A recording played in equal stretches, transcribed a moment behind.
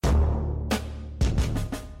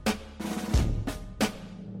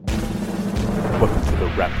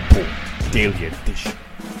Report Daily Edition,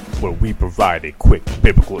 where we provide a quick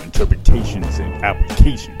biblical interpretations and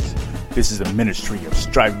applications. This is a ministry of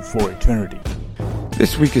striving for eternity.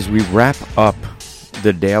 This week, as we wrap up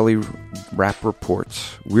the daily wrap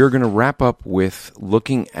reports, we're going to wrap up with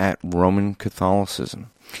looking at Roman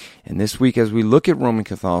Catholicism. And this week, as we look at Roman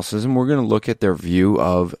Catholicism, we're going to look at their view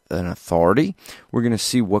of an authority. We're going to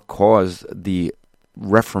see what caused the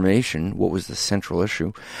Reformation, what was the central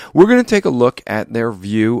issue. We're going to take a look at their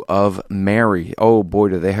view of Mary. Oh boy,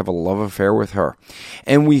 do they have a love affair with her.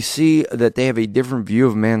 And we see that they have a different view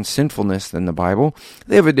of man's sinfulness than the Bible.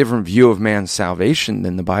 They have a different view of man's salvation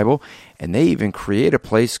than the Bible. And they even create a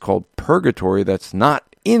place called purgatory that's not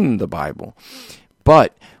in the Bible.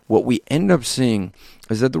 But what we end up seeing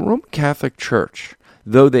is that the Roman Catholic Church,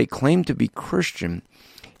 though they claim to be Christian,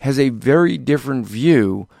 has a very different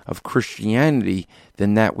view of Christianity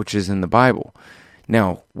than that which is in the Bible.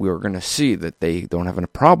 Now, we're going to see that they don't have a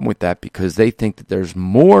problem with that because they think that there's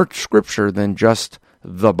more scripture than just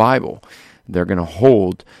the Bible. They're going to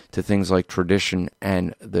hold to things like tradition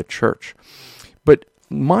and the church. But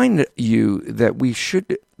mind you that we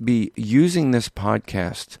should be using this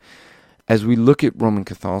podcast as we look at Roman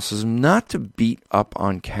Catholicism, not to beat up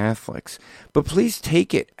on Catholics, but please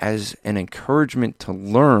take it as an encouragement to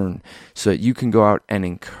learn so that you can go out and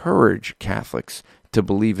encourage Catholics to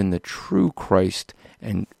believe in the true Christ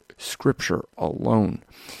and Scripture alone.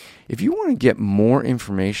 If you want to get more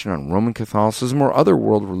information on Roman Catholicism or other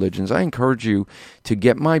world religions, I encourage you to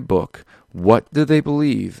get my book, What Do They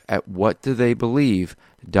Believe, at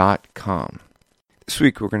whatdotheybelieve.com. This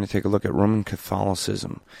week we're going to take a look at Roman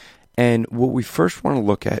Catholicism. And what we first want to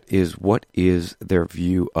look at is what is their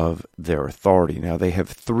view of their authority. Now, they have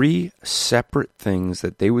three separate things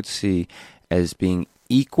that they would see as being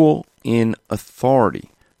equal in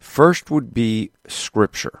authority. First would be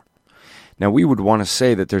Scripture. Now, we would want to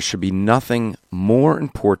say that there should be nothing more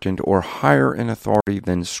important or higher in authority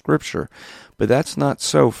than Scripture, but that's not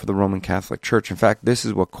so for the Roman Catholic Church. In fact, this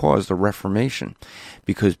is what caused the Reformation,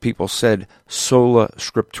 because people said sola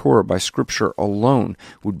scriptura, by Scripture alone,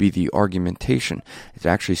 would be the argumentation. It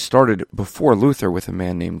actually started before Luther with a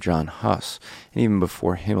man named John Huss, and even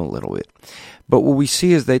before him a little bit. But what we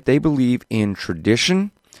see is that they believe in tradition,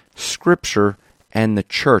 Scripture, and the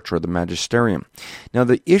church or the magisterium. Now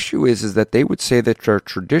the issue is that they would say that their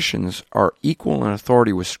traditions are equal in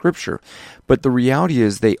authority with Scripture, but the reality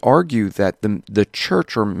is they argue that the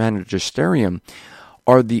church or magisterium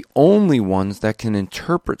are the only ones that can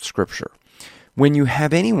interpret Scripture. When you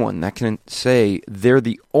have anyone that can say they're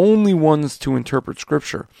the only ones to interpret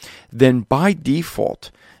Scripture, then by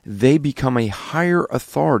default they become a higher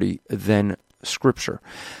authority than Scripture.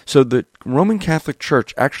 So the Roman Catholic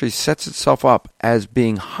Church actually sets itself up as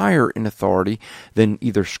being higher in authority than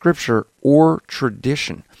either Scripture or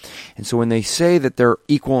tradition. And so when they say that they're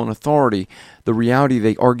equal in authority, the reality,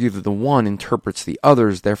 they argue that the one interprets the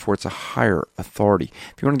others, therefore it's a higher authority.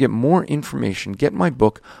 If you want to get more information, get my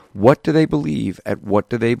book, What Do They Believe, at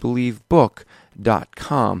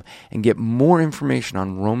whatdotheybelievebook.com, and get more information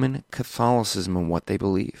on Roman Catholicism and what they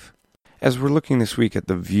believe. As we're looking this week at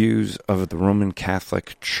the views of the Roman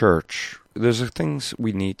Catholic Church, there's things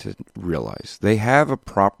we need to realize. They have a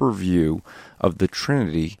proper view of the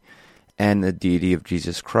Trinity and the deity of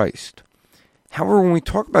Jesus Christ. However, when we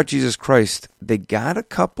talk about Jesus Christ, they got a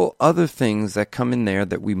couple other things that come in there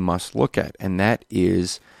that we must look at, and that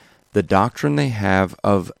is the doctrine they have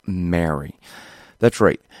of Mary. That's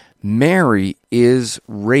right. Mary is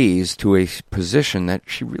raised to a position that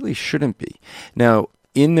she really shouldn't be. Now,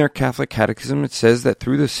 in their Catholic Catechism, it says that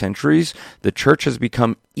through the centuries, the Church has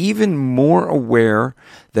become even more aware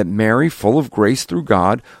that Mary, full of grace through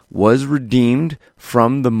God, was redeemed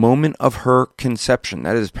from the moment of her conception.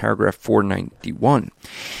 That is paragraph 491.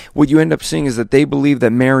 What you end up seeing is that they believe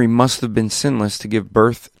that Mary must have been sinless to give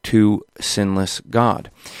birth to sinless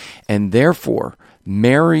God. And therefore,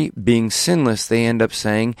 Mary being sinless, they end up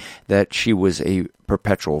saying that she was a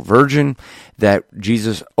perpetual virgin, that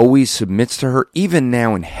Jesus always submits to her, even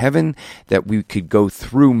now in heaven, that we could go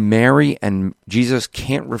through Mary and Jesus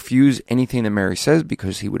can't refuse anything that Mary says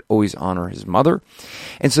because he would always honor his mother.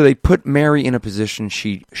 And so they put Mary in a position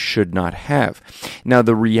she should not have. Now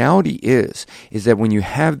the reality is that when you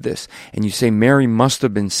have this and you say Mary must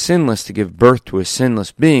have been sinless to give birth to a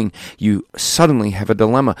sinless being, you suddenly have a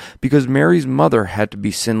dilemma, because Mary's mother had to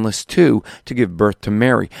be sinless too to give birth to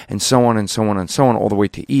Mary, and so on and so on and so on, all the way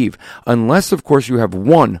to Eve. Unless, of course, you have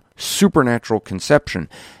one supernatural conception,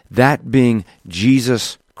 that being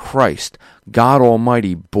Jesus Christ, God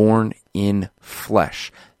Almighty born in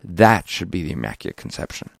flesh. That should be the Immaculate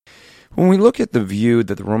Conception. When we look at the view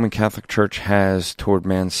that the Roman Catholic Church has toward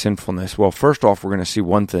man's sinfulness, well, first off, we're going to see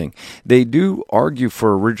one thing. They do argue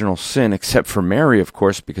for original sin, except for Mary, of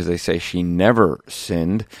course, because they say she never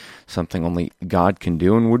sinned, something only God can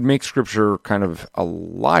do, and would make Scripture kind of a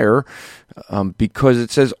liar, because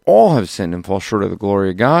it says all have sinned and fall short of the glory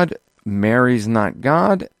of God. Mary's not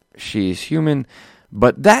God. She is human.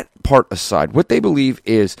 But that part aside, what they believe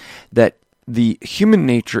is that the human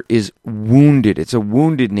nature is wounded. It's a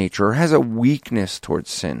wounded nature, or has a weakness towards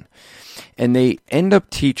sin. And they end up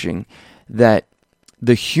teaching that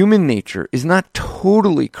the human nature is not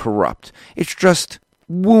totally corrupt. It's just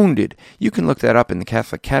wounded. You can look that up in the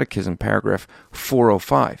Catholic Catechism, paragraph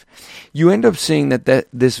 405. You end up seeing that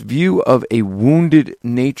this view of a wounded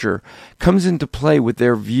nature comes into play with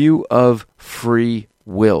their view of free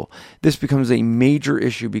will. This becomes a major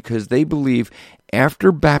issue because they believe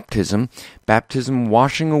after baptism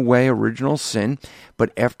washing away original sin,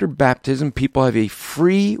 but after baptism, people have a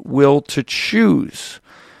free will to choose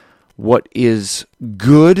what is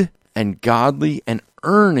good and godly and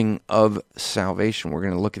earning of salvation. We're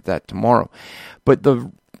going to look at that tomorrow. But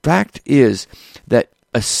the fact is that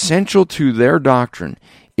essential to their doctrine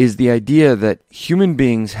is the idea that human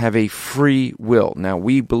beings have a free will. Now,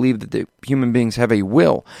 we believe that the human beings have a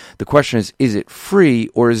will. The question is it free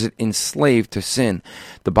or is it enslaved to sin?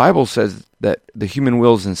 The Bible says that the human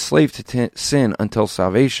will is enslaved to sin until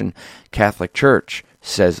salvation. Catholic Church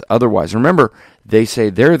says otherwise. Remember, they say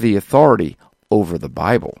they're the authority over the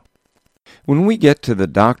Bible. When we get to the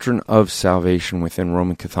doctrine of salvation within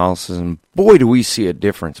Roman Catholicism, boy, do we see a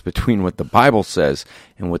difference between what the Bible says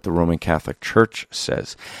and what the Roman Catholic Church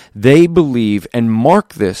says. They believe, and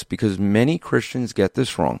mark this because many Christians get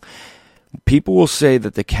this wrong, people will say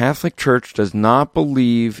that the Catholic Church does not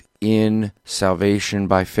believe in salvation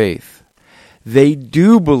by faith. They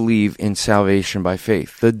do believe in salvation by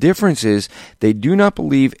faith. The difference is they do not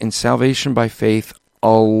believe in salvation by faith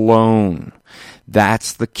alone.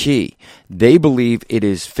 That's the key. They believe it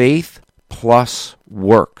is faith plus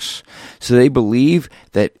works. So they believe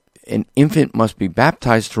that an infant must be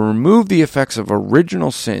baptized to remove the effects of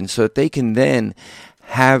original sin so that they can then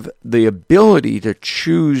have the ability to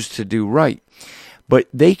choose to do right. But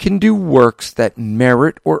they can do works that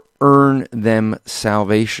merit or earn them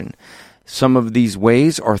salvation. Some of these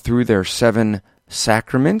ways are through their 7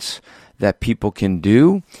 sacraments that people can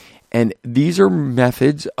do, and these are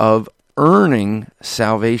methods of earning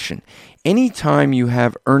salvation. Anytime you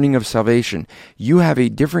have earning of salvation, you have a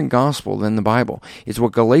different gospel than the Bible. It's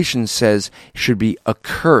what Galatians says should be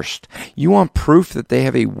accursed. You want proof that they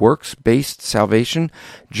have a works-based salvation?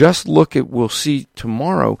 Just look at, we'll see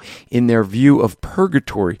tomorrow, in their view of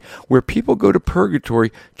purgatory, where people go to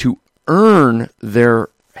purgatory to earn their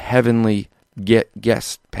heavenly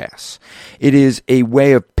guest pass. It is a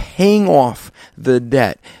way of paying off the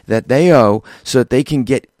debt that they owe so that they can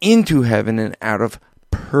get into heaven and out of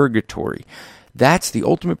purgatory. That's the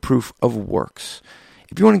ultimate proof of works.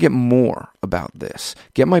 If you want to get more about this,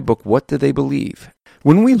 get my book, What Do They Believe?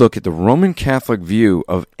 When we look at the Roman Catholic view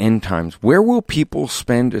of end times, where will people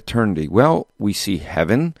spend eternity? Well, we see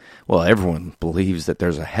heaven. Well, everyone believes that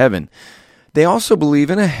there's a heaven. They also believe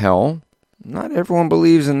in a hell. Not everyone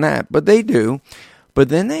believes in that, but they do. But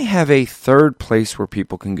then they have a third place where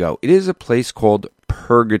people can go. It is a place called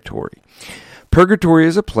purgatory. Purgatory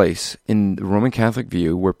is a place in the Roman Catholic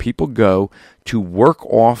view where people go to work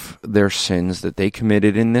off their sins that they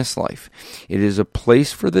committed in this life. It is a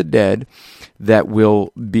place for the dead that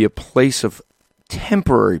will be a place of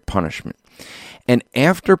temporary punishment. And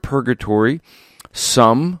after purgatory,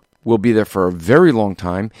 some will be there for a very long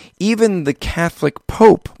time. Even the Catholic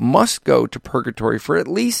Pope must go to purgatory for at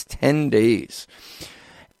least 10 days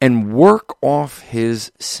and work off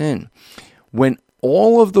his sin. When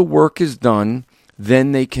all of the work is done,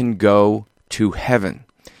 then they can go to heaven.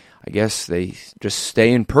 I guess they just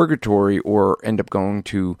stay in purgatory or end up going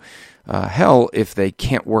to hell if they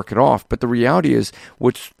can't work it off. But the reality is,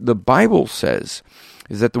 what the Bible says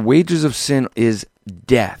is that the wages of sin is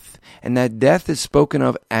death. And that death is spoken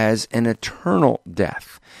of as an eternal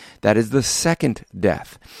death. That is the second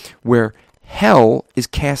death, where hell is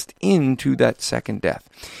cast into that second death.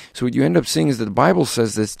 So what you end up seeing is that the Bible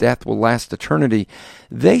says this death will last eternity.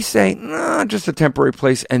 They say, nah, just a temporary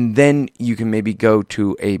place, and then you can maybe go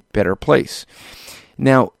to a better place.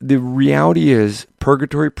 Now, the reality is,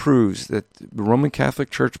 purgatory proves that the Roman Catholic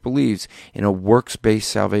Church believes in a works-based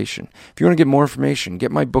salvation. If you want to get more information, get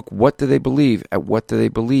my book, What Do They Believe, at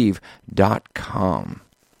whatdotheybelieve.com.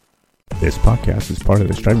 This podcast is part of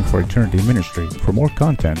the Striving for Eternity ministry. For more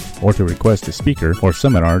content, or to request a speaker or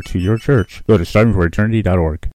seminar to your church, go to strivingforeternity.org.